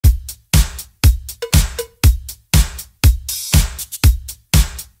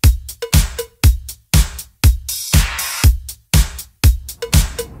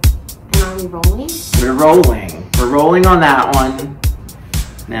we rolling? We're rolling. We're rolling on that one.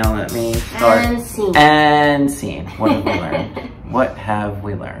 Now let me start. And scene. And scene. What have we learned? What have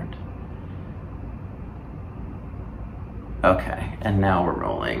we learned? Okay, and now we're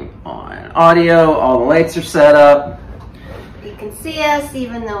rolling on audio. All the lights are set up. You can see us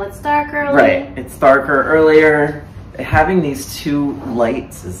even though it's dark early. Right, it's darker earlier. Having these two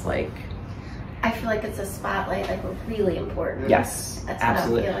lights is like... I feel like it's a spotlight, like we're really important. Yes, that's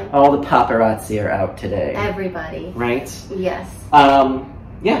absolutely. What I'm feeling. All the paparazzi are out today. Everybody. Right? Yes.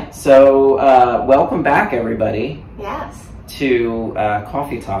 Yeah, so welcome back, everybody. Yes. To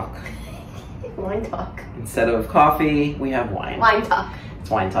Coffee Talk. Wine talk. Instead of coffee, we have wine. Wine talk. It's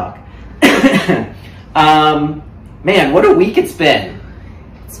wine talk. Man, what a week it's been.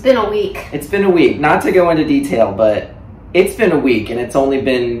 It's been a week. It's been a week. Not to go into detail, but it's been a week, and it's only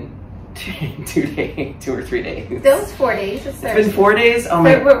been 2 or 3 days. That was 4 days. It's been 4 days? Oh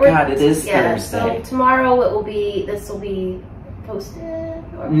my God, it is Thursday. So tomorrow this will be posted?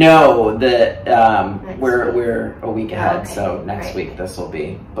 Or no, we're a week ahead, okay. So next week this will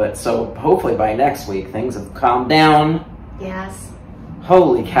be. But so hopefully by next week things have calmed down. Yes.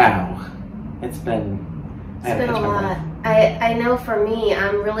 Holy cow. It's been a lot. I know for me,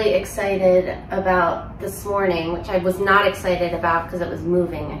 I'm really excited about this morning, which I was not excited about because it was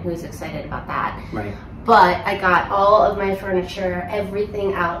moving, and who's excited about that? Right. But I got all of my furniture,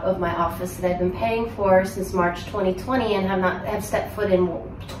 everything out of my office that I've been paying for since March 2020 and have stepped foot in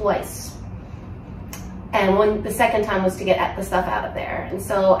twice. And the second time was to get the stuff out of there. And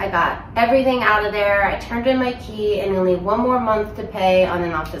so I got everything out of there. I turned in my key and only 1 more month to pay on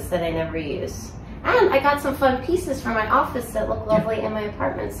an office that I never use. And I got some fun pieces for my office that look lovely in my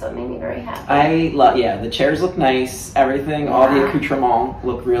apartment, so it made me very happy. The chairs look nice, everything, all the accoutrements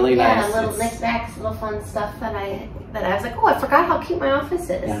look really nice. Yeah, little knickknacks, little fun stuff that I was like, oh, I forgot how cute my office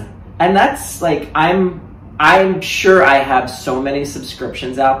is. Yeah. And that's like, I'm sure I have so many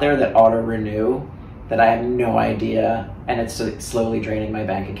subscriptions out there that auto-renew that I have no idea, and it's slowly draining my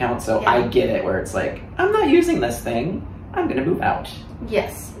bank account, so I get it where it's like, I'm not using this thing, I'm gonna move out.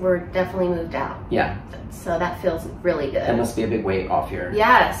 Yes, we're definitely moved out. Yeah. So that feels really good. That must be a big weight off your...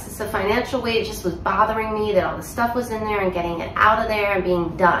 Yes, it's a financial weight. It just was bothering me that all the stuff was in there and getting it out of there and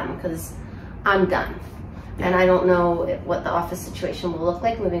being done, because I'm done. Yeah. And I don't know what the office situation will look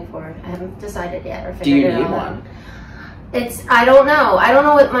like moving forward. I haven't decided yet or figured it out. Do you need one? I don't know. I don't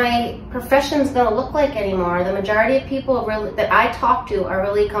know what my profession's going to look like anymore. The majority of people that I talk to are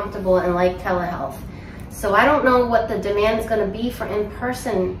really comfortable and like telehealth. So I don't know what the demand is going to be for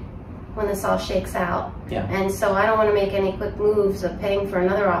in-person when this all shakes out. Yeah. And so I don't want to make any quick moves of paying for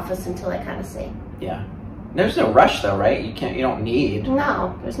another office until I kind of see. Yeah. There's no rush though, right? You don't need.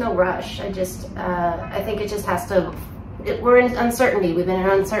 No, there's no rush. I think it just has to, we're in uncertainty. We've been in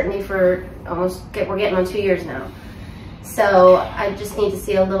uncertainty for we're getting on 2 years now. So I just need to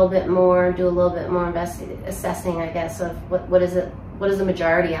see a little bit more, do a little bit more assessing, I guess, of what is the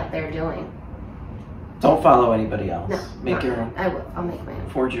majority out there doing. Don't follow anybody else. No, make your own. I will. I'll make my own.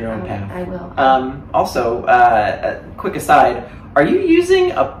 Forge your own path. I will. Also, a quick aside: are you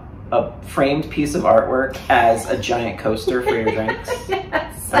using a framed piece of artwork as a giant coaster for your drinks?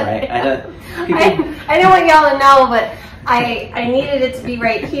 Yes. All right. I don't want y'all to know, but I needed it to be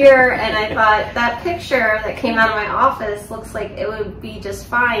right here, and I thought that picture that came out of my office looks like it would be just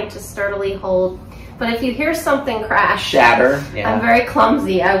fine to sturdily hold. But if you hear something crash, shatter, yeah. I'm very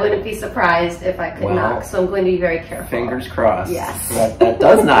clumsy. I wouldn't be surprised if I could knock, so I'm going to be very careful. Fingers crossed. Yes. That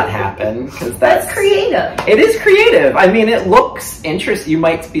does not happen, because that's creative. It is creative. I mean, it looks interesting. You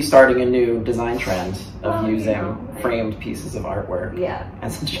might be starting a new design trend of using framed pieces of artwork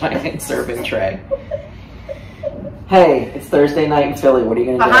as a giant serving tray. Hey, it's Thursday night in Philly. What are you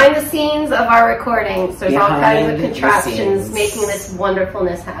going to do? Behind the scenes of our recordings, there's all kinds of contraptions making this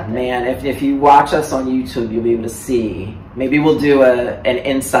wonderfulness happen. Man, if you watch us on YouTube, you'll be able to see. Maybe we'll do an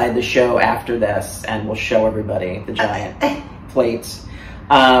inside the show after this, and we'll show everybody the giant plates.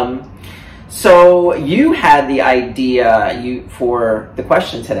 So you had the idea for the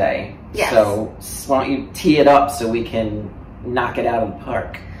question today. Yes. So why don't you tee it up so we can knock it out of the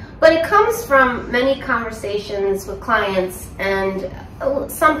park? But it comes from many conversations with clients and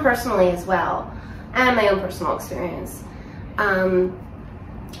some personally as well, and my own personal experience. How do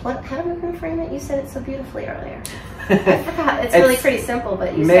we frame it? You said it so beautifully earlier. I forgot. It's really pretty simple,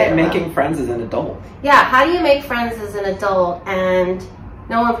 but you said it well. Making friends as an adult. Yeah, how do you make friends as an adult and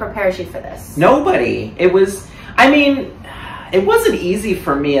no one prepares you for this? Nobody. It wasn't easy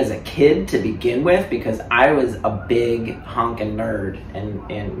for me as a kid to begin with because I was a big honking nerd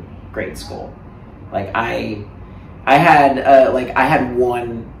in grade school. Like I had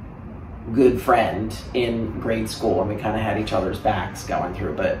one good friend in grade school, and we kind of had each other's backs going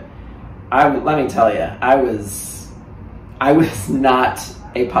through. But let me tell you, I was not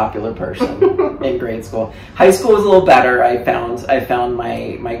a popular person in grade school. High school was a little better. I found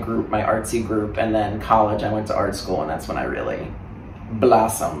my group, my artsy group, and then college I went to art school, and that's when I really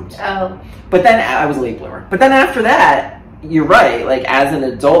blossomed. Oh. But then I was a late bloomer. But then after that, you're right. Like, as an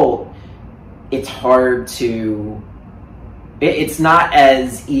adult, it's hard to. It's not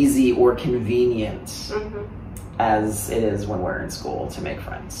as easy or convenient as it is when we're in school to make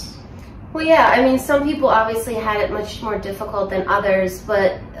friends. Well, yeah, I mean, some people obviously had it much more difficult than others,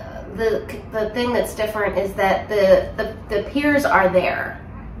 but the thing that's different is that the peers are there.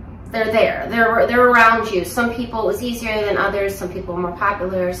 They're there. They're around you. Some people it was easier than others. Some people were more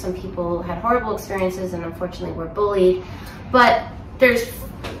popular. Some people had horrible experiences and unfortunately were bullied. But there's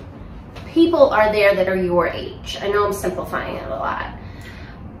people are there that are your age. I know I'm simplifying it a lot.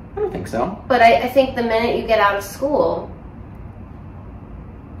 I don't think so. But I think the minute you get out of school,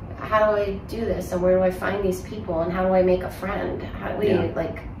 how do I do this, and where do I find these people, and how do I make a friend? How do you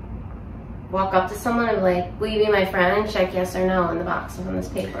like walk up to someone and be like, will you be my friend, and check yes or no in the box on this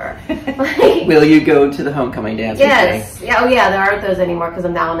paper? Like, will you go to the homecoming dance? Yes. Yeah. Oh yeah, there aren't those anymore because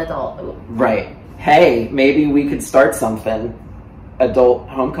I'm now an adult. Right. Hey, maybe we could start something. Adult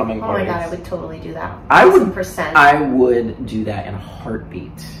homecoming parties. Oh my god, I would totally do that. 1,000%. I would do that in a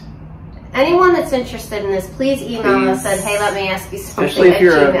heartbeat. Anyone that's interested in this, please email us and hey, let me ask you something. Especially if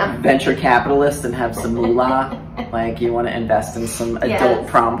you're a venture capitalist and have some moolah, like you want to invest in some adult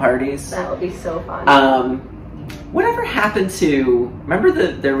prom parties. That would be so fun. Whatever happened to, remember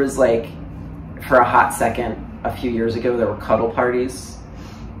there was like, for a hot second, a few years ago, there were cuddle parties.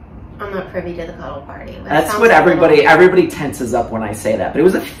 I'm not privy to the cuddle party. That's what everybody tenses up when I say that. But it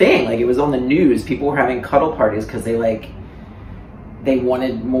was a thing. Like, it was on the news. People were having cuddle parties because they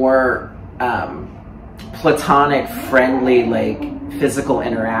wanted more platonic, friendly, like physical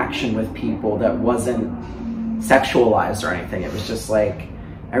interaction with people that wasn't sexualized or anything. It was just like,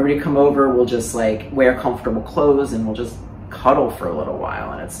 everybody come over, we'll just like wear comfortable clothes and we'll just cuddle for a little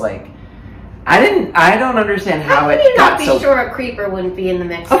while. And it's like, I don't understand how it got so. How can you not be sure a creeper wouldn't be in the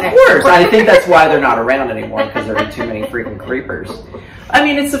mix? Of course, I think that's why they're not around anymore, because there are too many freaking creepers. I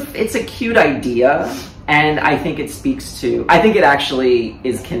mean, it's a cute idea, and I think it speaks to. I think it actually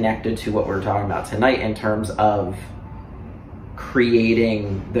is connected to what we're talking about tonight in terms of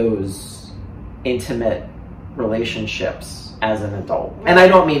creating those intimate relationships as an adult, and I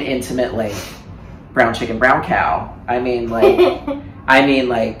don't mean intimate like brown chicken, brown cow. I mean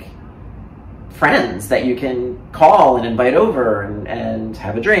like. Friends that you can call and invite over and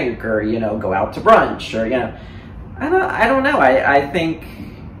have a drink, or go out to brunch, or I don't know. I think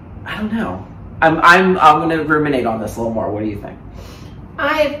I don't know. I'm gonna ruminate on this a little more. What do you think?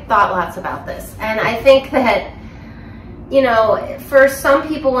 I've thought lots about this, and I think that for some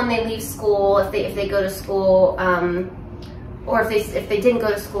people when they leave school, if they go to school, or if they didn't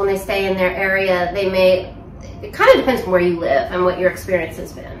go to school and they stay in their area, they may. It kind of depends on where you live and what your experience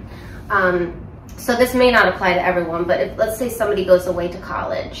has been. So this may not apply to everyone, but if, let's say somebody goes away to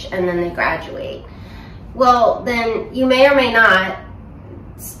college and then they graduate, well, then you may or may not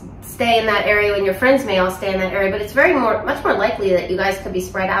stay in that area, and your friends may all stay in that area, but it's much more likely that you guys could be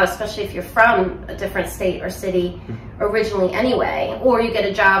spread out, especially if you're from a different state or city originally anyway, or you get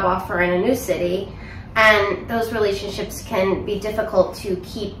a job offer in a new city, and those relationships can be difficult to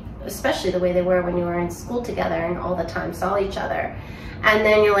keep, especially the way they were when you were in school together and all the time saw each other. And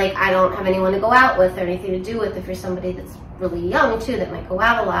then you're like, I don't have anyone to go out with or anything to do with if you're somebody that's really young too, that might go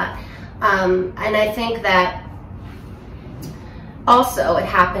out a lot. And I think that also it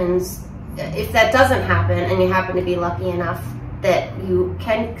happens, if that doesn't happen and you happen to be lucky enough that you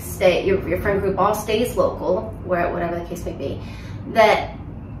can stay, your friend group all stays local, whatever the case may be, that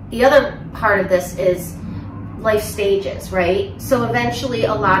the other part of this is life stages, right? So eventually,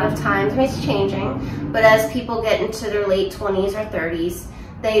 a lot of times, I mean, it's changing, but as people get into their late 20s or 30s,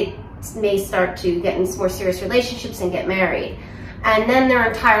 they may start to get in more serious relationships and get married. And then their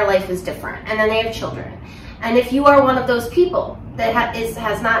entire life is different. And then they have children. And if you are one of those people that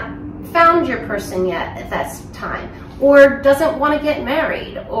has not found your person yet at that time, or doesn't want to get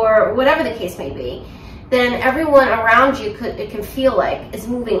married, or whatever the case may be, then everyone around you it can feel like is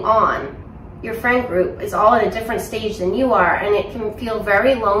moving on. Your friend group is all at a different stage than you are, and it can feel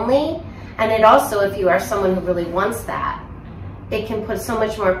very lonely. And it also, if you are someone who really wants that, it can put so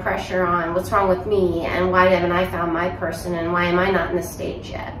much more pressure on what's wrong with me, and why haven't I found my person, and why am I not in this stage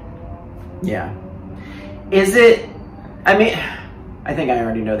yet? Yeah. Is it, I mean, I think I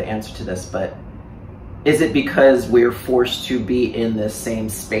already know the answer to this, but is it because we're forced to be in this same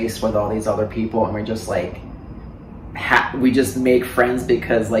space with all these other people and we're just like, we just make friends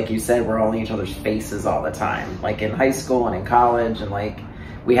because, like you said, we're all in each other's faces all the time, like in high school and in college, and like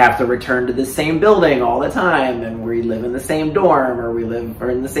we have to return to the same building all the time, and we live in the same dorm, or we're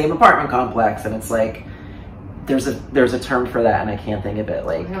in the same apartment complex, and it's like there's a term for that, and I can't think of it.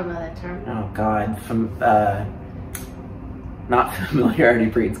 Like, I don't know that term. Oh God, not familiarity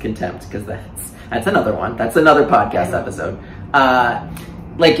breeds contempt, because that's another one. That's another podcast episode.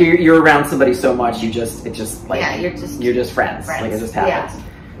 Like you're around somebody so much, it's just like, yeah, you're just friends. Like it just happens.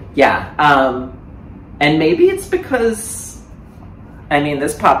 Yeah. And maybe it's because, I mean,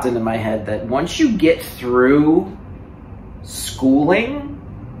 this popped into my head that once you get through schooling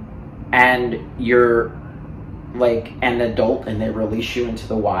and you're like an adult and they release you into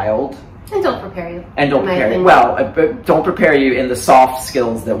the wild. And don't prepare you. And don't prepare you. Well, don't prepare you in the soft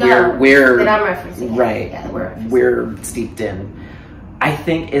skills that we're that I'm referencing. Right. Yeah, we're steeped in. I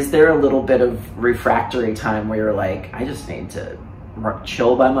think, is there a little bit of refractory time where you're like, I just need to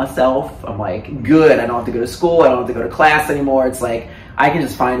chill by myself. I'm like, good. I don't have to go to school. I don't have to go to class anymore. It's like, I can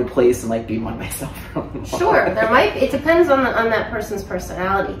just find a place and like be by myself. Sure. It depends on that person's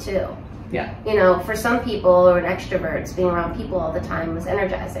personality too. Yeah. You know, for some people or extroverts, being around people all the time was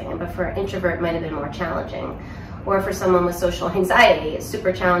energizing, but for an introvert it might have been more challenging. Or for someone with social anxiety, it's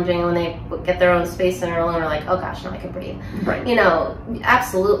super challenging when they get their own space and are alone, like, oh gosh, now I can breathe. Right. You know,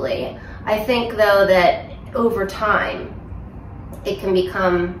 absolutely. I think though that over time it can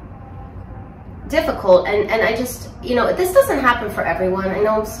become difficult, and I just, you know, this doesn't happen for everyone. I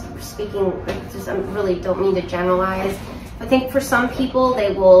know I'm speaking, I really don't mean to generalize. I think for some people,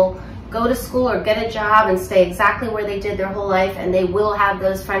 they will go to school or get a job and stay exactly where they did their whole life, and they will have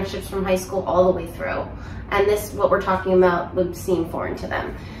those friendships from high school all the way through. And this, what we're talking about, would seem foreign to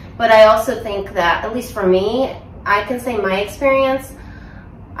them. But I also think that, at least for me, I can say my experience,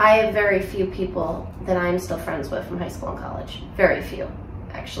 I have very few people that I'm still friends with from high school and college. Very few,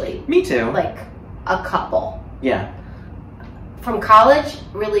 actually. Me too. Like a couple. Yeah. From college,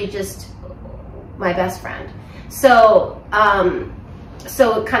 really just my best friend. So,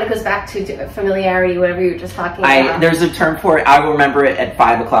 so it kind of goes back to familiarity, whatever you were just talking about. There's a term for it. I will remember it at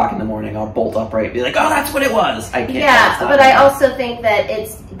 5 o'clock in the morning. I'll bolt upright and be like, oh, that's what it was. I can't. Yeah, but I also think that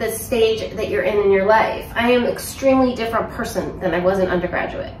it's the stage that you're in your life. I am an extremely different person than I was an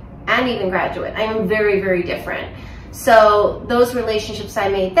undergraduate and even graduate. I am very, very different. So those relationships I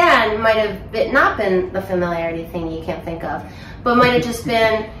made then might have not been the familiarity thing you can't think of, but might have just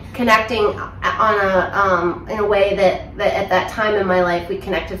been connecting on in a way that at that time in my life we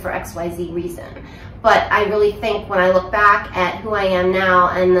connected for XYZ reason. But I really think when I look back at who I am now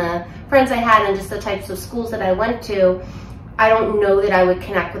and the friends I had and just the types of schools that I went to, I don't know that I would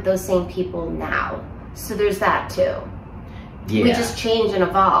connect with those same people now. So there's that too. Yeah. We just change and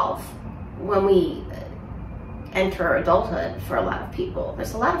evolve when we enter adulthood for a lot of people.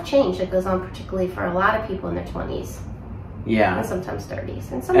 There's a lot of change that goes on, particularly for a lot of people in their 20s. Yeah. And sometimes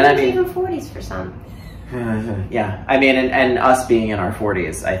 30s. And sometimes even 40s for some. Yeah. I mean, and us being in our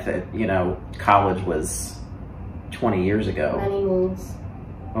 40s, I think, you know, college was 20 years ago. Many moons.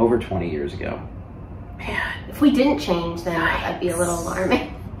 Over 20 years ago. Man. If we didn't change, then that'd be a little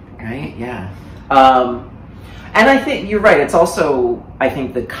alarming. Right? Yeah. And I think you're right. It's also, I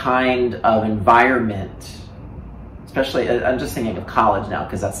think, the kind of environment, especially, I'm just thinking of college now,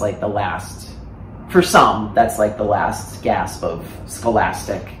 because that's like the last, for some, that's like the last gasp of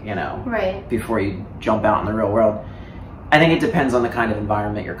scholastic, you know, right, before you jump out in the real world. I think it depends on the kind of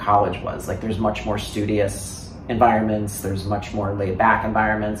environment your college was. Like, there's much more studious environments. There's much more laid back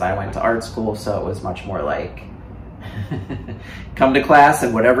environments. I went to art school, so it was much more like, come to class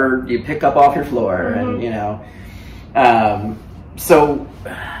and whatever you pick up off your floor, mm-hmm. and, you know, so,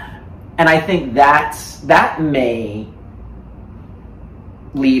 and I think that may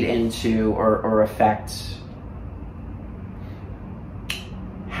lead into or affect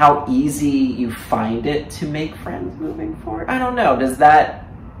how easy you find it to make friends moving forward. I don't know.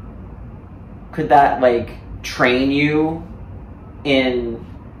 Could that like train you in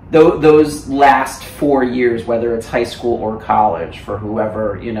those last 4 years, whether it's high school or college, for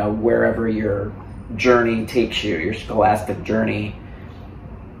whoever, you know, wherever your journey takes you, your scholastic journey?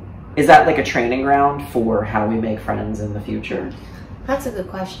 Is that like a training ground for how we make friends in the future? That's a good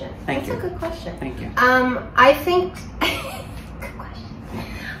question. That's a good question. Thank you. I think, good question.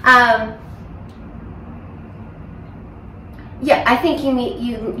 Yeah, I think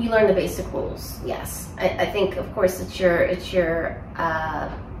you learn the basic rules. Yes, I think, of course, it's your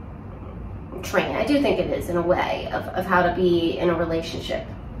training. I do think it is, in a way, of how to be in a relationship.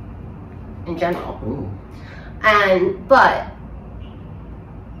 in general. Ooh. But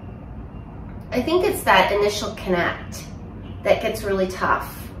I think it's that initial connect that gets really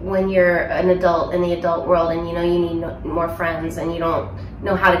tough when you're an adult in the adult world, and you know you need more friends, and you don't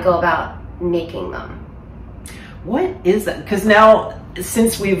know how to go about making them. What is that? Because now,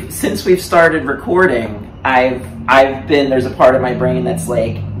 since we've started recording, I've been, there's a part of my brain that's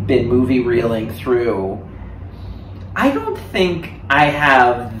like been movie reeling through. I don't think I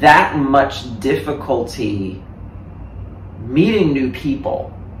have that much difficulty meeting new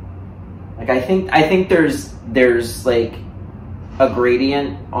people. Like I think there's like a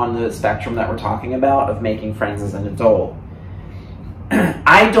gradient on the spectrum that we're talking about of making friends as an adult.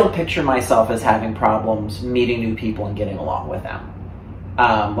 I don't picture myself as having problems meeting new people and getting along with them.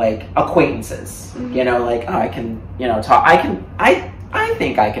 Like acquaintances, you know, like, oh, I can, you know, talk. I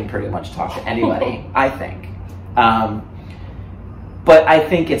think I can pretty much talk to anybody. I think, but I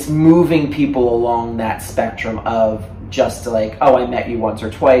think it's moving people along that spectrum of just like, oh, I met you once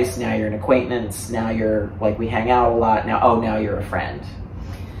or twice. Now you're an acquaintance. Now you're like, we hang out a lot. Now, oh, now you're a friend.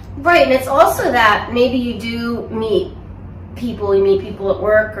 Right, and it's also that maybe you do meet people. You meet people at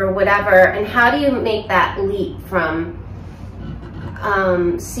work or whatever, and how do you make that leap from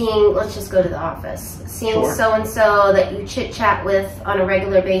seeing, let's just go to the office, seeing so-and-so that you chit-chat with on a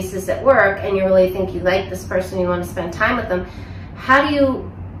regular basis at work, and you really think you like this person, you want to spend time with them. How do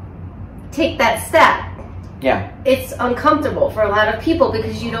you take that step? Yeah. It's uncomfortable for a lot of people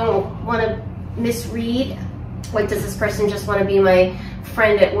because you don't want to misread, like, does this person just want to be my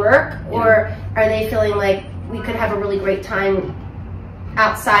friend at work? Yeah. Or are they feeling like we could have a really great time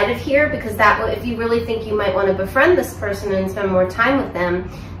outside of here? Because that, if you really think you might want to befriend this person and spend more time with them,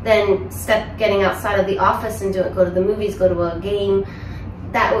 then getting outside of the office and go to the movies, go to a game.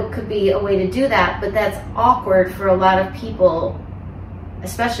 That could be a way to do that, but that's awkward for a lot of people,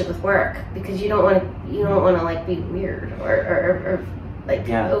 especially with work, because you don't want to like be weird or like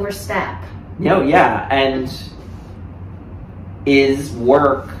overstep. No, yeah, and is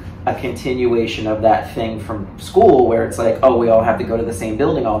work a continuation of that thing from school where it's like, oh, we all have to go to the same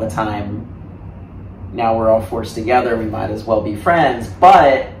building all the time. Now we're all forced together. We might as well be friends.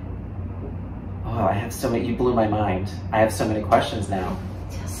 But, oh, I have so many, you blew my mind. I have so many questions now.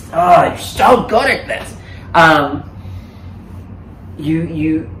 Oh, you're so good at this.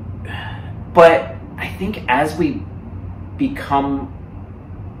 But I think as we become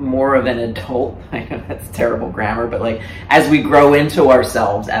more of an adult, I know that's terrible grammar, but like as we grow into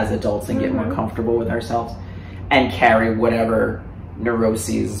ourselves as adults and get more comfortable with ourselves and carry whatever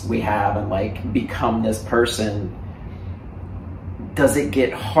neuroses we have and like become this person, does it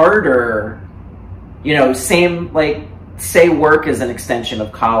get harder? You know, same, like, say work is an extension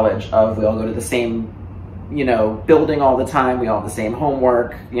of college, of we all go to the same, you know, building all the time, we all have the same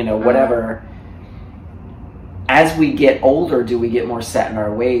homework, you know, whatever. As we get older, do we get more set in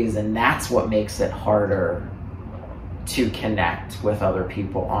our ways? And that's what makes it harder to connect with other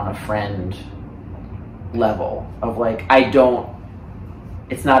people on a friend level of like,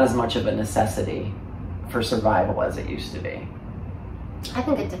 it's not as much of a necessity for survival as it used to be. I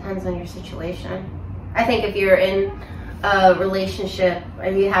think it depends on your situation. I think if you're in a relationship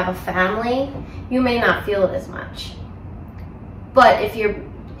and you have a family, you may not feel it as much. But if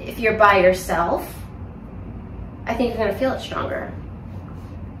you're by yourself, I think you're going to feel it stronger.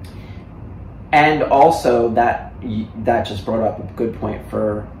 And also that just brought up a good point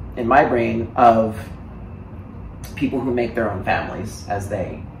in my brain of people who make their own families as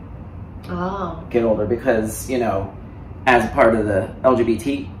they get older, because, you know, as a part of the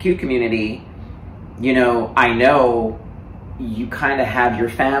LGBTQ community, you know, I know you kind of have your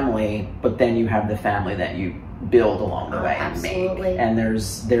family, but then you have the family that you build along the way and make. And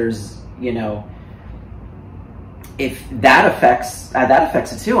there's, you know, if that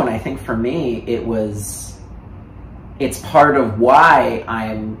affects it too. And I think for me, it's part of why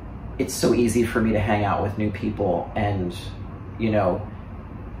it's so easy for me to hang out with new people and, you know,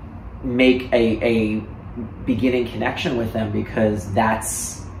 make a beginning connection with them, because that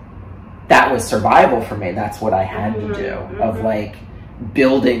was survival for me. That's what I had to do, of like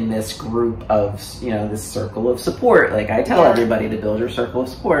building this group of, you know, this circle of support. Like I tell everybody to build your circle of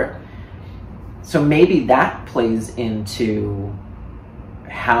support. So maybe that plays into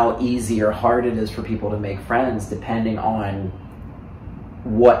how easy or hard it is for people to make friends, depending on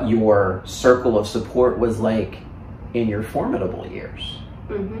what your circle of support was like in your formidable years.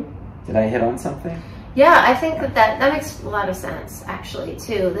 Did I hit on something? Yeah, I think that makes a lot of sense, actually,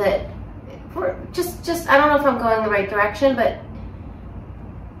 too. That we're just I don't know if I'm going in the right direction, but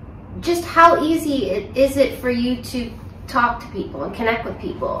just how easy is it for you to talk to people and connect with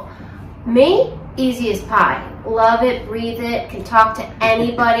people? Me, easy as pie. Love it, breathe it, can talk to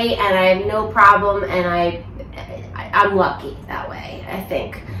anybody, and I have no problem, and I'm lucky that way, I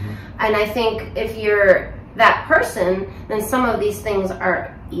think. Mm-hmm. And I think if you're that person, then some of these things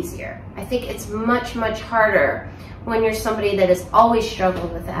are easier. I think it's much, much harder when you're somebody that has always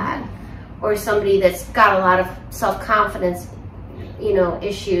struggled with that, or somebody that's got a lot of self-confidence, you know,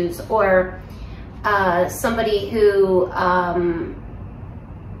 issues, or somebody who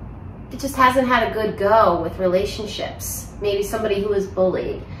just hasn't had a good go with relationships. Maybe somebody who was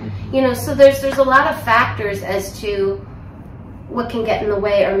bullied. Mm-hmm. You know, so there's a lot of factors as to what can get in the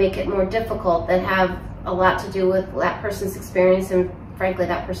way or make it more difficult that have a lot to do with that person's experience and, frankly,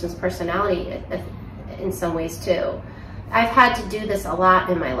 that person's personality in some ways too. I've had to do this a lot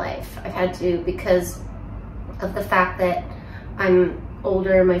in my life. I've had to, because of the fact that I'm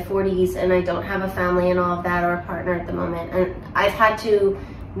older, in my 40s, and I don't have a family and all of that, or a partner at the moment. And I've had to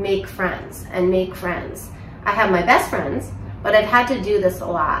make friends and make friends. I have my best friends, but I've had to do this a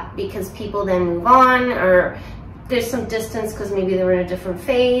lot because people then move on, or there's some distance because maybe they were in a different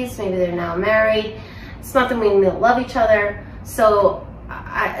phase, maybe they're now married. It's not that we don't love each other. So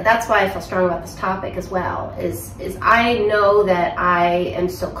that's why I feel strong about this topic as well, is I know that I am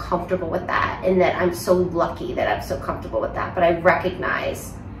so comfortable with that, and that I'm so lucky that I'm so comfortable with that, but I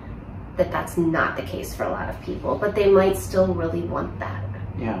recognize that that's not the case for a lot of people, but they might still really want that.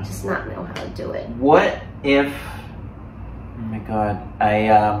 Yeah. Just not know how to do it. What if, oh my God,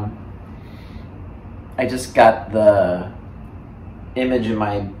 I just got the image in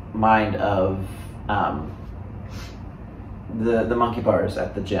my mind of the monkey bars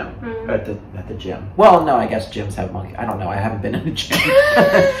at the gym. Mm-hmm. At the gym. Well, no, I guess gyms have monkey. I don't know. I haven't been in a gym.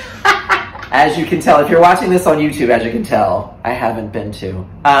 As you can tell, if you're watching this on YouTube, as you can tell, I haven't been to.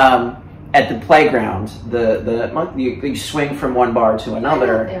 At the playground, you swing from one bar to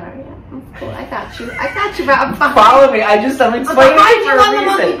another. They are, yeah. Cool. I got you, Rob. Follow me. I'm explaining it for a reason. The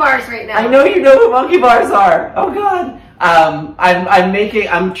monkey bars right now. I know you know what monkey bars are. Oh God.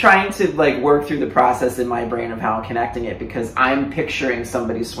 I'm trying to like work through the process in my brain of how I'm connecting it, because I'm picturing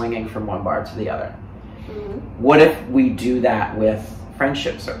somebody swinging from one bar to the other. Mm-hmm. What if we do that with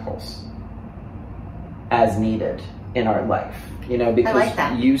friendship circles as needed in our life? You know, because I like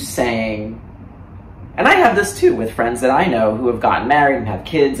that. You saying, and I have this too with friends that I know who have gotten married and have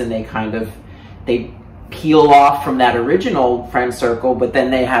kids, and they peel off from that original friend circle, but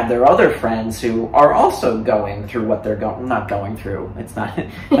then they have their other friends who are also going through what they're not going through. It's not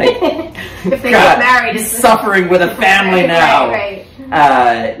like if they get married, it's suffering with a family now. Right.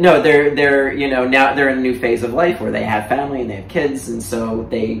 No, they're you know, now they're in a new phase of life where they have family and they have kids, and so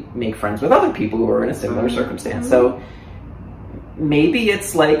they make friends with other people who are in a similar circumstance. So maybe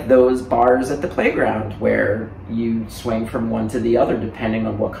it's like those bars at the playground where you swing from one to the other depending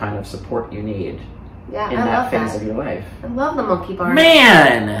on what kind of support you need. Yeah, in that phase of your life. I love the monkey bars.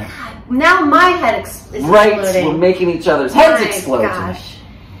 Man! Now my head is right, exploding. we're making each other's heads explode. Gosh.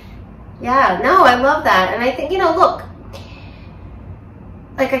 Yeah, no, I love that. And I think, you know, look,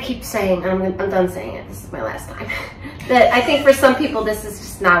 like I keep saying, and I'm done saying it, this is my last time, that I think for some people this is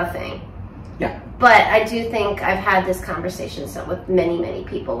just not a thing. Yeah. But I do think I've had this conversation with many, many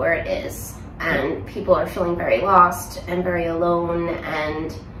people where it is. And people are feeling very lost and very alone,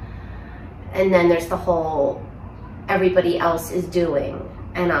 and then there's the whole everybody else is doing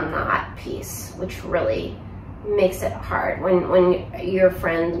and I'm not piece, which really makes it hard when your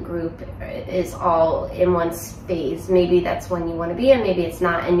friend group is all in one phase. Maybe that's when you want to be in, maybe it's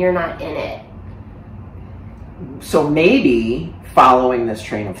not, and you're not in it. So maybe following this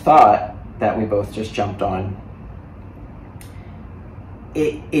train of thought that we both just jumped on,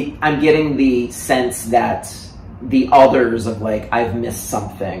 I'm getting the sense that the others of like, I've missed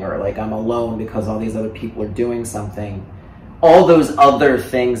something, or like I'm alone because all these other people are doing something. All those other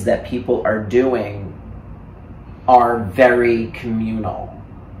things that people are doing are very communal.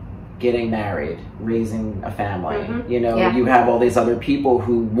 Getting married, raising a family, you know, you have all these other people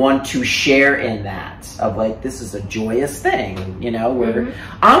who want to share in that, of like, this is a joyous thing, you know, where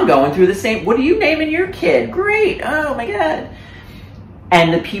I'm going through the same, what are you naming your kid? Great, oh my God.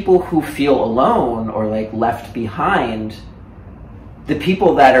 And the people who feel alone or like left behind, the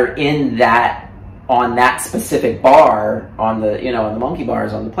people that are in that, on that specific bar, on the, you know, on the monkey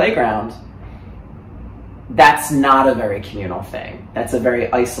bars on the playground, that's not a very communal thing. That's a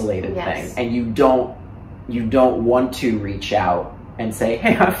very isolated thing. And you don't want to reach out and say,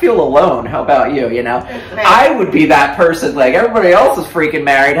 hey, I feel alone. How about you? You know, I would be that person, like, everybody else is freaking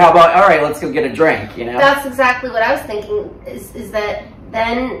married. How about, all right, let's go get a drink, you know? That's exactly what I was thinking, is that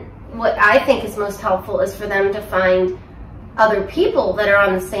then what I think is most helpful is for them to find other people that are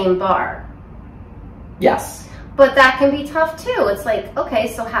on the same bar. Yes. But that can be tough too. It's like, okay,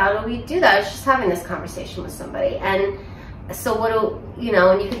 so how do we do that? I was just having this conversation with somebody, and so what do you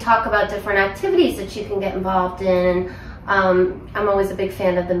know? And you can talk about different activities that you can get involved in. I'm always a big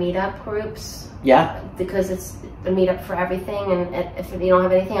fan of the meetup groups. Yeah. Because it's a meetup for everything, and if you don't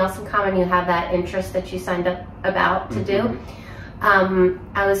have anything else in common, you have that interest that you signed up about to do.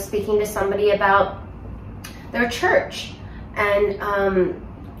 I was speaking to somebody about their church, and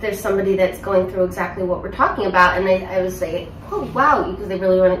there's somebody that's going through exactly what we're talking about, and I was like, oh wow, because they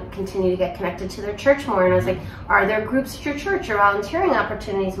really want to continue to get connected to their church more. And I was like, are there groups at your church or volunteering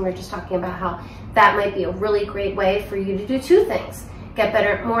opportunities? And we were just talking about how that might be a really great way for you to do two things: get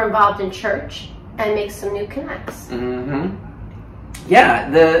better, more involved in church, and make some new connects. Yeah,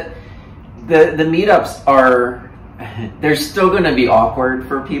 the meetups are, they're still going to be awkward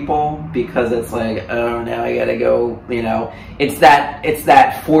for people, because it's like, oh, now I gotta go, you know, it's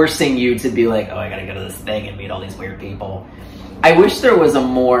that forcing you to be like, oh, I gotta go to this thing and meet all these weird people. I wish there was a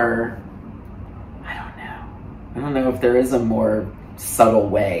more, I don't know if there is a more subtle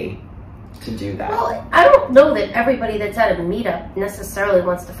way to do that. Well, I don't know that everybody that's at a meetup necessarily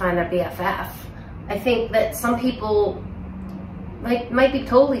wants to find their BFF. I think that some people might be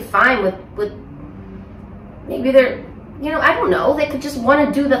totally fine with maybe they're, you know, I don't know, they could just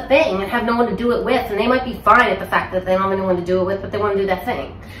want to do the thing and have no one to do it with, and they might be fine at the fact that they don't have anyone to do it with, but they want to do that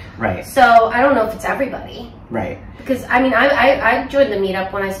thing. Right. So I don't know if it's everybody. Right. Because I mean, I joined the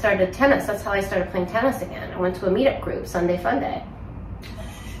meetup when I started tennis. That's how I started playing tennis again. I went to a meetup group, Sunday Fun Day.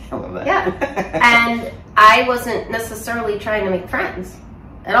 I love that. Yeah. And I wasn't necessarily trying to make friends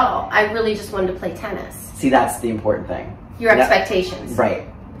at all. I really just wanted to play tennis. See, that's the important thing. Your expectations. Right.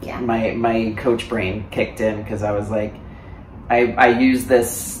 Yeah. My coach brain kicked in, because I was like, I used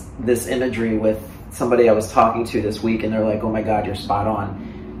this imagery with somebody I was talking to this week, and they're like, oh my God, you're spot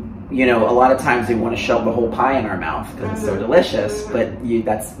on. You know, a lot of times we want to shove the whole pie in our mouth because it's so delicious, but you're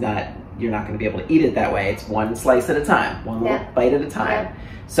not going to be able to eat it that way. It's one slice at a time, one little bite at a time. Yeah.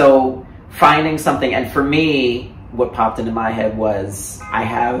 So finding something, and for me, what popped into my head was I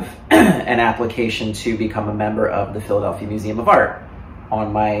have an application to become a member of the Philadelphia Museum of Art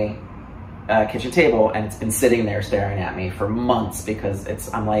on my kitchen table, and it's been sitting there staring at me for months,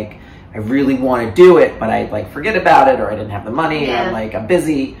 because I'm like, I really want to do it, but I like forget about it, or I didn't have the money, or I'm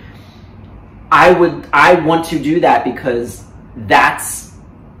busy. I want to do that, because that's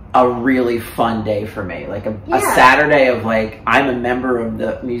a really fun day for me. Like a Saturday of like, I'm a member of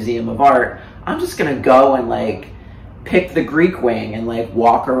the Museum of Art. I'm just gonna go and like pick the Greek wing and like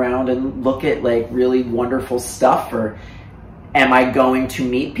walk around and look at like really wonderful stuff. Or am I going to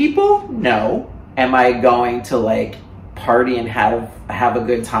meet people? No. Am I going to like party and have a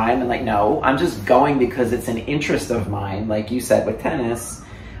good time? And like, no, I'm just going because it's an interest of mine. Like you said with tennis,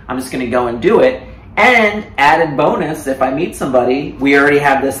 I'm just going to go and do it. And added bonus, if I meet somebody, we already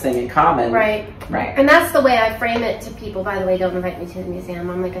have this thing in common. Right. Right. And that's the way I frame it to people. By the way, don't invite me to the museum.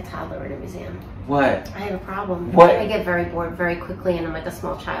 I'm like a toddler in a museum. What? I have a problem. What? I get very bored very quickly, and I'm like a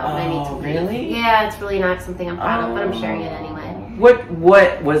small child, and I need to leave. Really? Yeah, it's really not something I'm proud of, but I'm sharing it anyway.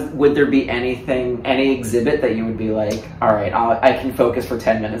 Would there be any exhibit that you would be like, all right, I can focus for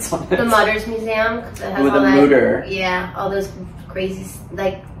 10 minutes on this? The Mutters Museum. Cause it has With all a that, Mutter. Yeah, all those crazy,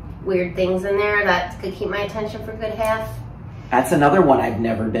 like, weird things in there that could keep my attention for a good half. That's another one I've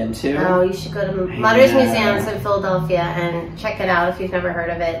never been to. Oh, you should go to Mutters Museum in Philadelphia and check it out if you've never heard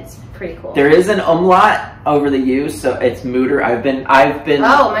of it. It's pretty cool. There is an umlaut over the U, so it's Mutter. I've been.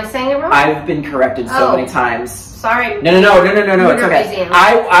 Oh, am I saying it wrong? I've been corrected so many times. Sorry. No. It's okay. Museum.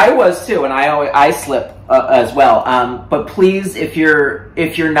 I was too, and I slip as well. But please, if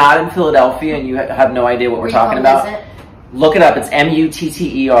you're not in Philadelphia and you have no idea what we're talking about, look it up. It's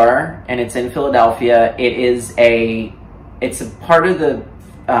Mutter, and it's in Philadelphia. It's a part of the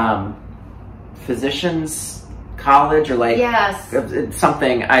physicians college, or like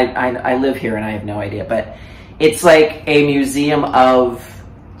something. I live here and I have no idea, but it's like a museum of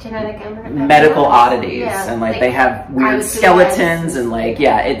genetic medical oddities, and like they have weird skeletons, and like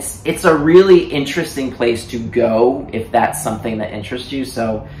it's a really interesting place to go if that's something that interests you.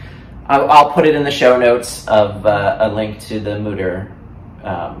 So I'll put it in the show notes of a link to the Mutter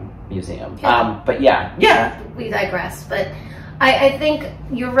museum. But we digress. But I think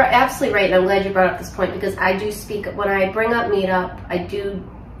you're absolutely right, and I'm glad you brought up this point, because I do speak, when I bring up Meetup, I do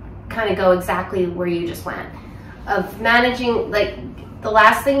kind of go exactly where you just went, of managing, like, the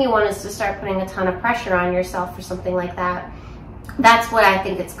last thing you want is to start putting a ton of pressure on yourself for something like that. That's what I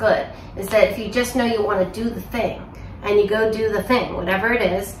think it's good, is that if you just know you want to do the thing, and you go do the thing, whatever it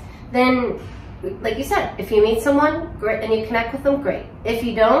is, then like you said, if you meet someone, great, and you connect with them, great. If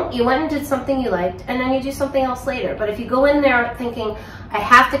you don't, you went and did something you liked, and then you do something else later. But if you go in there thinking, I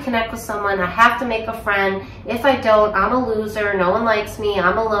have to connect with someone, I have to make a friend, if I don't, I'm a loser, no one likes me,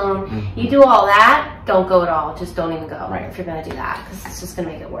 I'm alone. You do all that, don't go at all. Just don't even go if you're going to do that, because it's just going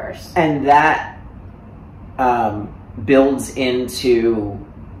to make it worse. And that builds into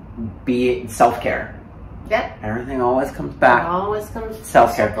self-care. Yep. Everything always comes back. It always comes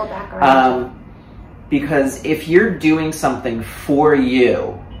self-care. Circle back around. Because if you're doing something for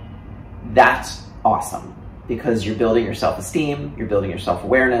you, that's awesome. Because you're building your self-esteem, you're building your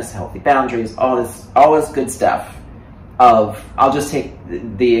self-awareness, healthy boundaries, all this good stuff. I'll just take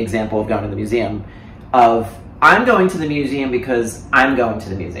the example of going to the museum. I'm going to the museum because I'm going to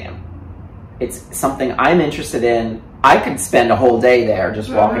the museum. It's something I'm interested in. I could spend a whole day there just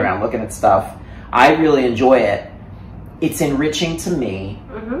walking around looking at stuff. I really enjoy it. It's enriching to me.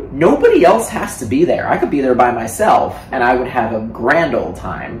 Nobody else has to be there. I could be there by myself and I would have a grand old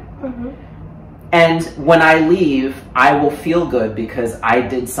time. And when I leave, I will feel good because I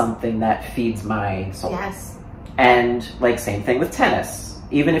did something that feeds my soul. Yes. And like same thing with tennis.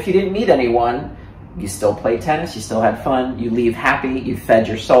 Even if you didn't meet anyone, you still played tennis, you still had fun, you leave happy, you fed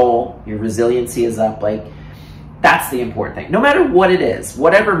your soul, your resiliency is up. Like, that's the important thing. No matter what it is,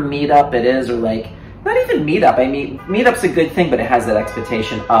 whatever meetup it is, or like, not even meetup. I mean, meetup's a good thing, but it has that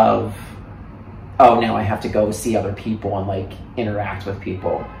expectation of, oh, now I have to go see other people and like interact with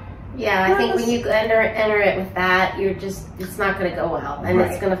people. Yeah, I think when you enter it with that, it's not going to go well. And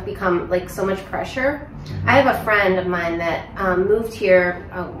it's going to become like so much pressure. I have a friend of mine that moved here.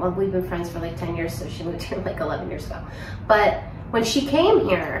 Well, we've been friends for like 10 years, so she moved here like 11 years ago. But when she came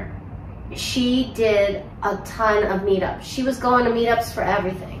here, she did a ton of meetups. She was going to meetups for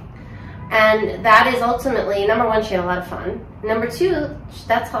everything. And that is ultimately, number one, she had a lot of fun. Number two,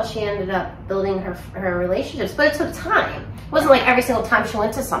 that's how she ended up building her relationships. But it took time. It wasn't like every single time she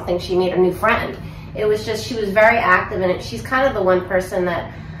went to something, she made a new friend. It was just, she was very active in it. She's kind of the one person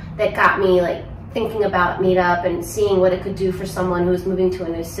that got me like thinking about Meetup and seeing what it could do for someone who was moving to a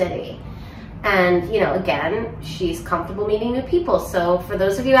new city. And, you know, again, she's comfortable meeting new people. So for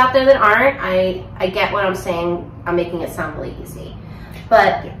those of you out there that aren't, I get what I'm saying. I'm making it sound really easy.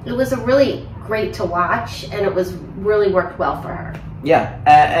 But it was a really great to watch, and it was really worked well for her. Yeah,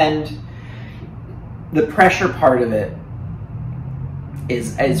 and the pressure part of it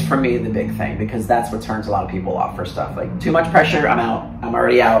is for me the big thing, because that's what turns a lot of people off for stuff. Like, too much pressure, I'm out. I'm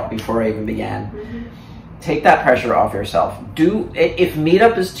already out before I even began. Take that pressure off yourself. If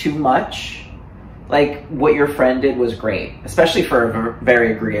Meetup is too much, like what your friend did was great, especially for a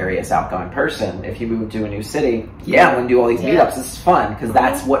very gregarious, outgoing person. If you move to a new city, I'm gonna do all these meetups. This is fun, because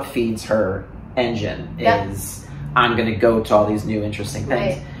that's what feeds her engine. Is I'm gonna go to all these new interesting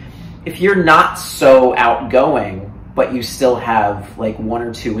things. If you're not so outgoing, but you still have like one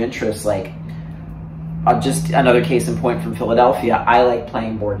or two interests, like just another case in point from Philadelphia, I like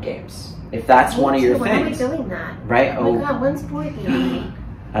playing board games. If that's one of your things, when are we doing that? Right? Oh my God, when's board game?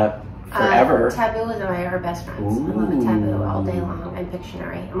 Forever. Taboo and I are best friends. I love a Taboo all day long, and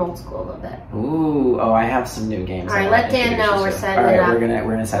Pictionary. I'm old school a little bit. I have some new games. All right, let Dan know we're setting it up. We're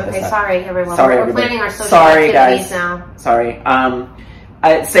gonna set this up. Okay, sorry everyone. Sorry, we're everybody. planning our social activities guys. now.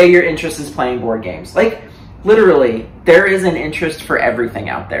 Sorry. Say your interest is playing board games. Like, literally, there is an interest for everything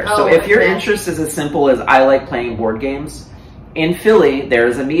out there. So if your interest is as simple as I like playing board games, in Philly,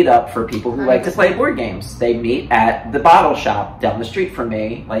 there's a meetup for people who like to play board games. They meet at the Bottle Shop down the street from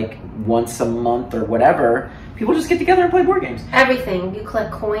me, like once a month or whatever. People just get together and play board games. Everything. You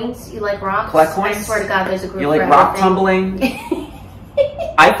collect coins. You like rocks. Collect coins. I swear to God, there's a group. You like rock tumbling.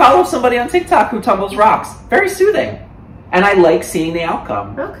 I follow somebody on TikTok who tumbles rocks. Very soothing. And I like seeing the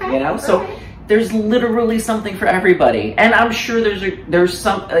outcome. Okay. You know? So there's literally something for everybody. And I'm sure there's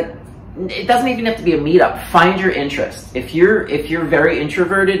some, like, it doesn't even have to be a meetup. Find your interest. If you're very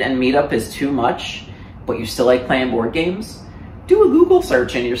introverted and Meetup is too much, but you still like playing board games, do a Google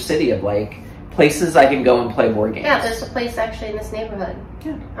search in your city of like places I can go and play board games. Yeah, there's a place actually in this neighborhood.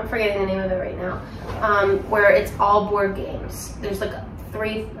 Yeah. I'm forgetting the name of it right now. Where it's all board games. There's like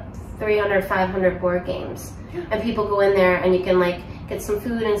 300, 500 board games. Yeah. And people go in there and you can like get some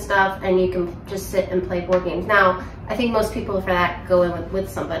food and stuff, and you can just sit and play board games. Now, I think most people for that go in with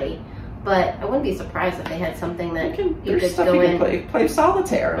somebody. But I wouldn't be surprised if they had something that you could go in. Play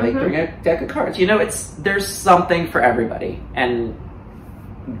solitaire, like bring a deck of cards. You know, there's something for everybody, and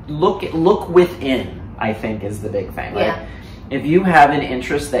look within. I think is the big thing. Like, if you have an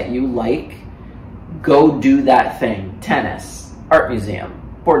interest that you like, go do that thing. Tennis, art museum,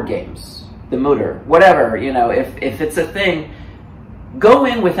 board games, the Mooter, whatever. You know, if it's a thing, go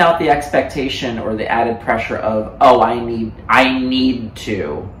in without the expectation or the added pressure of, oh, I need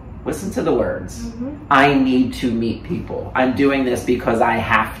to. Listen to the words. I need to meet people. I'm doing this because I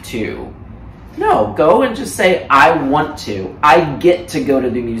have to. No, go and just say, I want to. I get to go to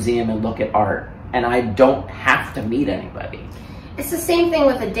the museum and look at art, and I don't have to meet anybody. It's the same thing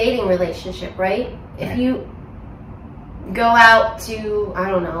with a dating relationship, right? If you go out to, I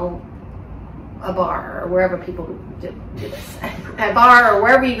don't know, a bar or wherever people do this, a bar or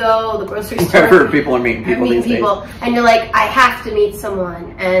wherever you go, the grocery store, wherever people are meeting people these days, and you're like, I have to meet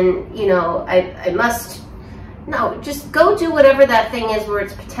someone, and you know, I must. No, just go do whatever that thing is where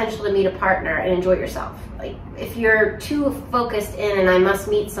it's potential to meet a partner and enjoy yourself. Like if you're too focused in and I must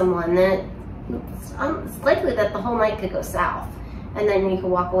meet someone, then it's likely that the whole night could go south, and then you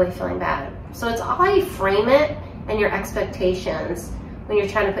can walk away feeling bad. So it's all how you frame it and your expectations when you're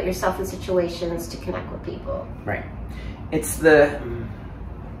trying to put yourself in situations to connect with people. Right. It's the...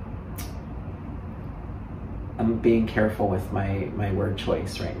 I'm being careful with my word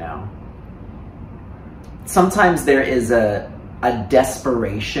choice right now. Sometimes there is a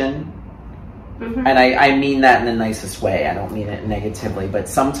desperation, and I mean that in the nicest way. I don't mean it negatively, but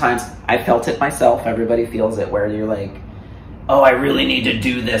sometimes I felt it myself. Everybody feels it, where you're like, oh, I really need to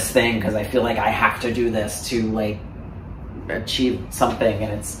do this thing because I feel like I have to do this to like achieve something,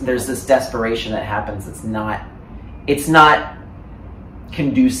 and there's this desperation that happens. It's not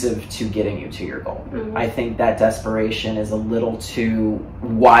conducive to getting you to your goal. I think that desperation is a little too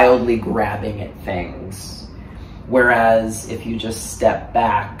wildly grabbing at things, whereas if you just step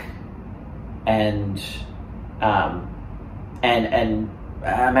back and I'm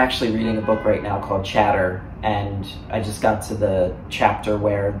actually reading a book right now called Chatter, and I just got to the chapter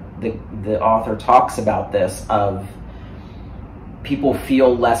where the author talks about this, of people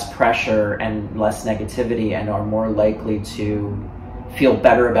feel less pressure and less negativity and are more likely to feel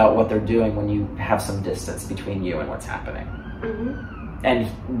better about what they're doing when you have some distance between you and what's happening. And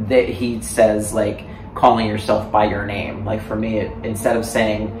he says, like, calling yourself by your name. Like for me, instead of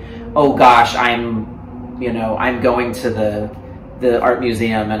saying, oh gosh, I'm going to the art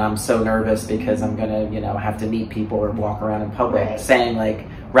museum and I'm so nervous because I'm gonna, have to meet people or walk around in public, saying like,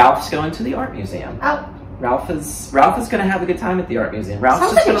 Ralph's going to the art museum. Oh. Ralph is going to have a good time at the art museum.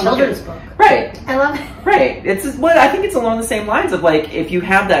 Ralph's sounds like a children's book. Right. I love it. Right. I think it's along the same lines of like, if you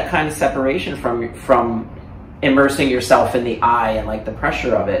have that kind of separation from immersing yourself in the eye and like the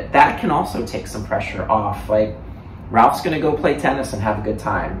pressure of it, that can also take some pressure off. Like Ralph's going to go play tennis and have a good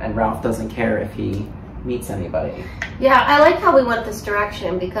time, and Ralph doesn't care if he meets anybody. Yeah, I like how we went this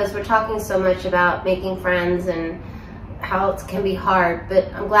direction, because we're talking so much about making friends and how it can be hard,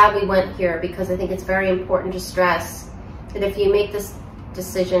 but I'm glad we went here, because I think it's very important to stress that if you make this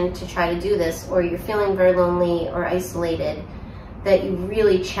decision to try to do this, or you're feeling very lonely or isolated, that you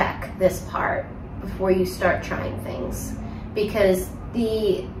really check this part before you start trying things, because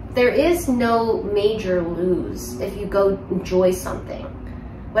there is no major lose if you go enjoy something,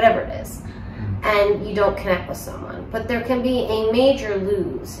 whatever it is, and you don't connect with someone. But there can be a major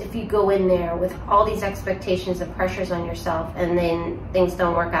lose if you go in there with all these expectations and pressures on yourself, and then things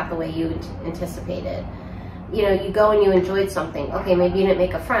don't work out the way you anticipated. You go and you enjoyed something. Okay, maybe you didn't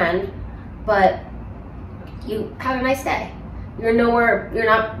make a friend, but you had a nice day. You're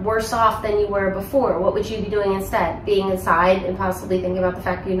not worse off than you were before. What would you be doing instead? Being inside and possibly thinking about the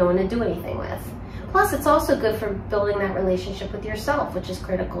fact that you don't want to do anything with. Plus, it's also good for building that relationship with yourself, which is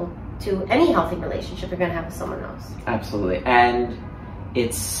critical to any healthy relationship you're going to have with someone else. Absolutely. And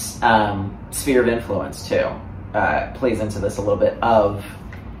it's sphere of influence, too. Plays into this a little bit of,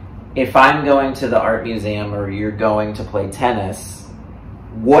 if I'm going to the art museum or you're going to play tennis,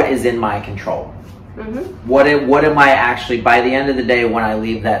 what is in my control? What am I actually, by the end of the day when I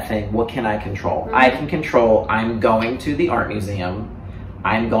leave that thing, what can I control? I can control, I'm going to the art museum,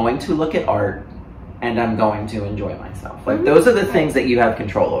 I'm going to look at art, and I'm going to enjoy myself. Like those are the things that you have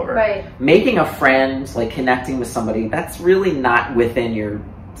control over. Right. Making a friend, like connecting with somebody, that's really not within your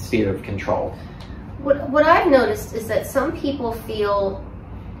sphere of control. What I've noticed is that some people feel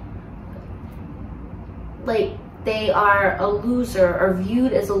like they are a loser, or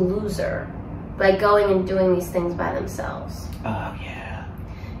viewed as a loser, by going and doing these things by themselves. Oh yeah.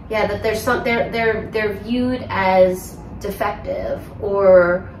 Yeah, that they're viewed as defective,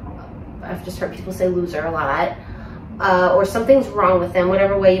 or I've just heard people say loser a lot, or something's wrong with them,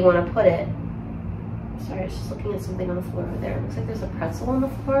 whatever way you want to put it. Sorry, I was just looking at something on the floor over there. It looks like there's a pretzel on the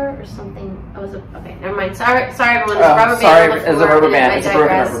floor or something. Oh, okay, never mind. Sorry everyone. There's a rubber band on the floor. It's a rubber band. It's a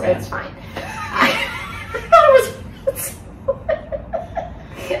broken rubber band. It's fine. I thought it was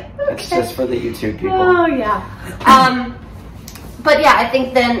It's just for the YouTube people. Oh yeah. But yeah, I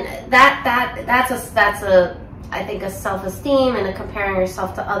think then that's a I think a self-esteem and a comparing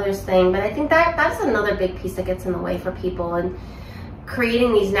yourself to others thing. But I think that's another big piece that gets in the way for people, and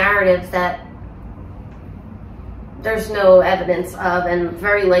creating these narratives that there's no evidence of and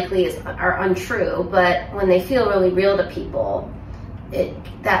very likely are untrue. But when they feel really real to people,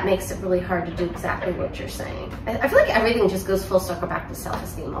 that makes it really hard to do exactly what you're saying. I feel like everything just goes full circle back to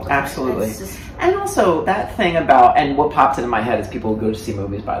self-esteem all the time. Absolutely. And also that thing about, and what pops into my head is people who go to see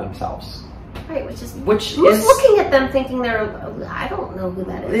movies by themselves. Right, who's looking at them thinking I don't know who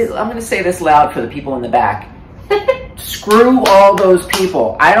that is. I'm going to say this loud for the people in the back. Screw all those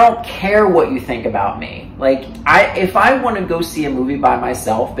people. I don't care what you think about me. Like, if I want to go see a movie by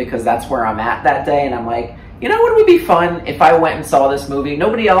myself because that's where I'm at that day, and I'm like, you know what would be fun if I went and saw this movie?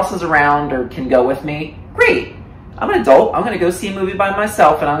 Nobody else is around or can go with me. Great. I'm an adult. I'm going to go see a movie by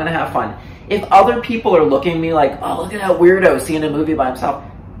myself, and I'm going to have fun. If other people are looking at me like, oh, look at that weirdo seeing a movie by himself,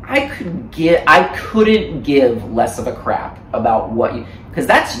 I couldn't give less of a crap about what you, because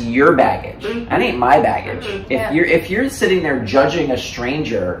that's your baggage. That ain't my baggage. If you're sitting there judging a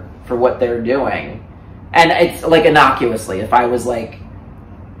stranger for what they're doing, and it's like innocuously, if I was like,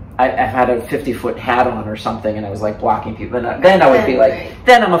 I had a 50-foot hat on or something, and I was like blocking people, then I would be like,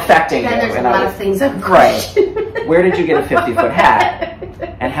 then I'm affecting you. There's a lot of things I'm right. Where did you get a 50-foot hat,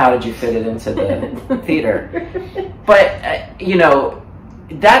 and how did you fit it into the theater? But you know.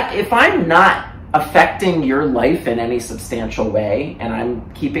 That if I'm not affecting your life in any substantial way, and I'm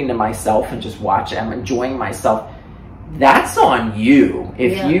keeping to myself and just watching, I'm enjoying myself, that's on you.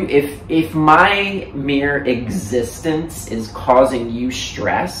 If my mere existence is causing you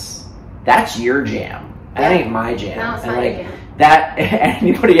stress, that's your jam. That ain't my jam. No, it's and not like your jam. that,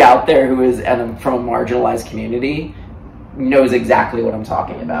 anybody out there who is from a marginalized community knows exactly what I'm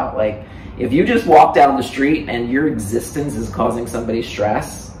talking about. Like, if you just walk down the street and your existence is causing somebody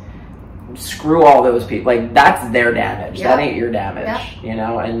stress, screw all those people. Like, that's their damage. That ain't your damage, you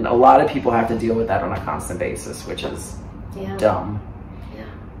know? And a lot of people have to deal with that on a constant basis, which is dumb. Yeah,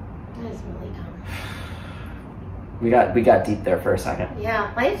 that is really dumb. We got deep there for a second.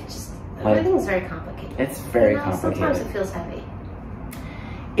 Yeah, everything's very complicated. It's very complicated. Sometimes it feels heavy.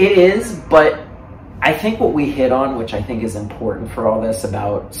 It is, but I think what we hit on, which I think is important for all this,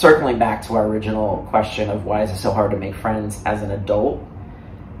 about circling back to our original question of why is it so hard to make friends as an adult,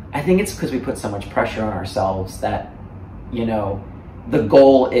 I think it's because we put so much pressure on ourselves that, you know, the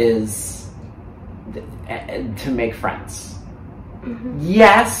goal is to make friends.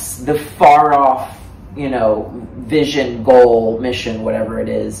 Yes, the far off, you know, vision, goal, mission, whatever it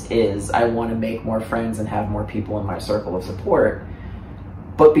is I want to make more friends and have more people in my circle of support.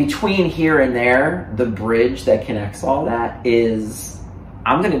 But between here and there, the bridge that connects all that is,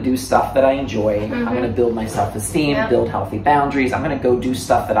 I'm going to do stuff that I enjoy. I'm going to build my self-esteem, build healthy boundaries. I'm going to go do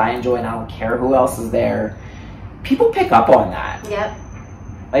stuff that I enjoy, and I don't care who else is there. People pick up on that. Yep.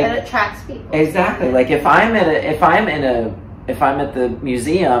 Like, that attracts people. Exactly. Like, if I'm at the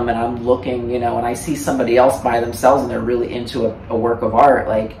museum and I'm looking, you know, and I see somebody else by themselves and they're really into a work of art,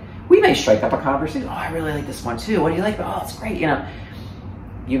 like, we may strike up a conversation. Oh, I really like this one too. What do you like? Oh, it's great. You know,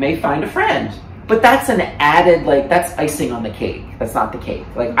 you may find a friend, but that's an added, like, that's icing on the cake. That's not the cake.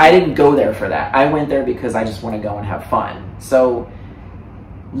 Like, I didn't go there for that. I went there because I just want to go and have fun. So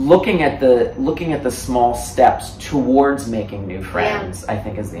looking at the small steps towards making new friends, I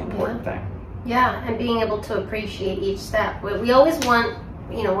think is the important thing. Yeah, and being able to appreciate each step. We always want,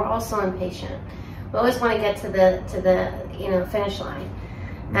 you know, we're also impatient. We always want to get to the you know, finish line,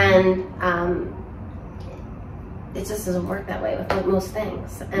 and it just doesn't work that way with most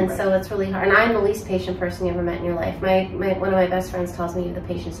things, and so it's really hard. And I'm the least patient person you ever met in your life. One of my best friends tells me you have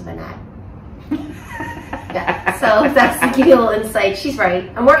the patience of a gnat. Yeah, so that's to give you a little insight. She's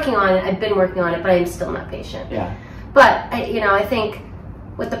right. I'm working on it. I've been working on it, but I'm still not patient. Yeah. But I think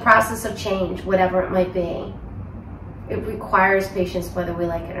with the process of change, whatever it might be, it requires patience whether we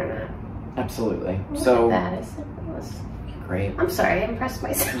like it or not. Absolutely. So that is great. I'm sorry, I impressed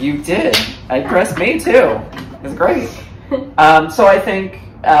myself. You did. I impressed me too. It was great. So I think,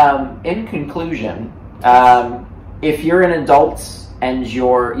 in conclusion, if you're an adult and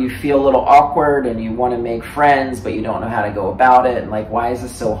you feel a little awkward and you want to make friends, but you don't know how to go about it, and like, why is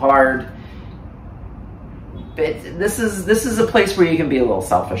this so hard? This is a place where you can be a little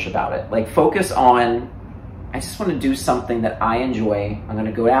selfish about it. Like, focus on, I just want to do something that I enjoy. I'm going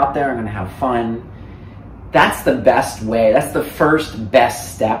to go out there. I'm going to have fun. That's the best way. That's the first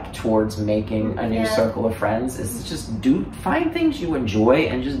best step towards making a new circle of friends, is to just find things you enjoy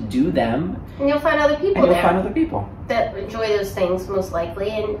and just do them. And you'll find other people find other people that enjoy those things most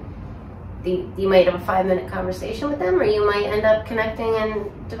likely, and you might have a 5-minute conversation with them, or you might end up connecting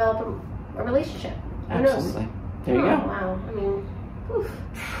and develop a relationship. Who knows? Absolutely. There you go. Wow. I mean, oof.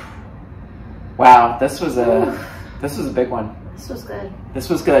 Wow, this was a big one. This was good. This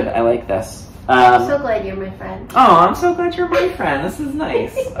was good. I like this. I'm so glad you're my friend. Oh, I'm so glad you're my friend. This is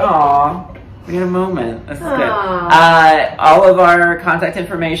nice. Aw, we had a moment. This is good. All of our contact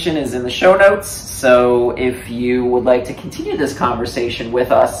information is in the show notes. So if you would like to continue this conversation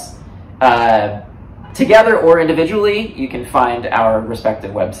with us, together or individually, you can find our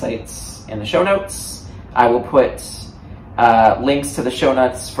respective websites in the show notes. I will put links to the show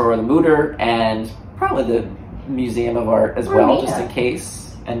notes for the Mooter and probably the Museum of Art as well, just in case.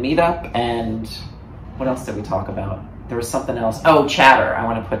 And Meetup, and what else did we talk about? There was something else. Oh, Chatter. I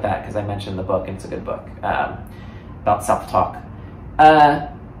want to put that because I mentioned the book, and it's a good book about self-talk.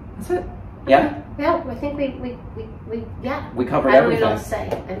 That's it. Yeah? Yeah, I think we covered everything. I don't even know what to say.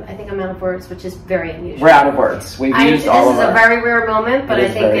 I think I'm out of words, which is very unusual. We're out of words. We've used all of our... This is a very rare moment, but I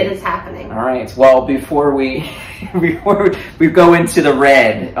think it is happening. All right. Well, before we go into the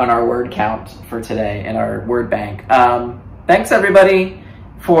red on our word count for today in our word bank, thanks everybody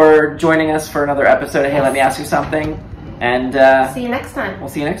for joining us for another episode of Hey, Let Me Ask You Something. And see you next time. We'll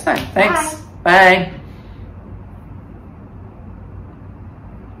see you next time. Thanks. Bye.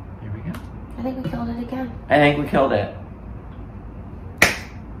 Here we go. I think we killed it again. I think we killed it.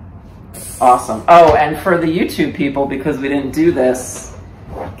 Awesome. Oh, and for the YouTube people, because we didn't do this,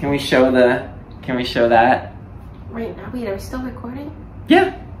 can we show that? Right now, wait, are we still recording?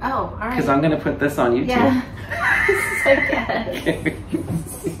 Yeah. Oh, all right. Because I'm going to put this on YouTube. Yeah. I guess.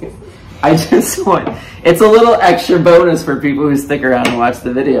 I just want, it's a little extra bonus for people who stick around and watch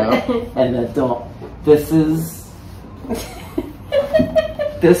the video and that don't. This is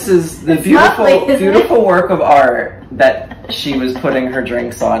the beautiful work of art that she was putting her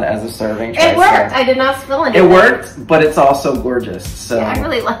drinks on as a serving tray. It worked. I did not spill anything. It worked, but it's also gorgeous. So yeah, I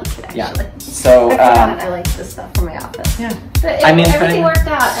really liked it actually. Yeah. So I like this stuff for my office. Yeah. Everything worked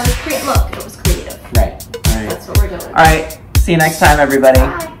out. It was creative. Look, it was creative. Right. All right. That's what we're doing. All right. See you next time, everybody.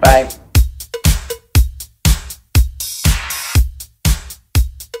 Bye. Bye.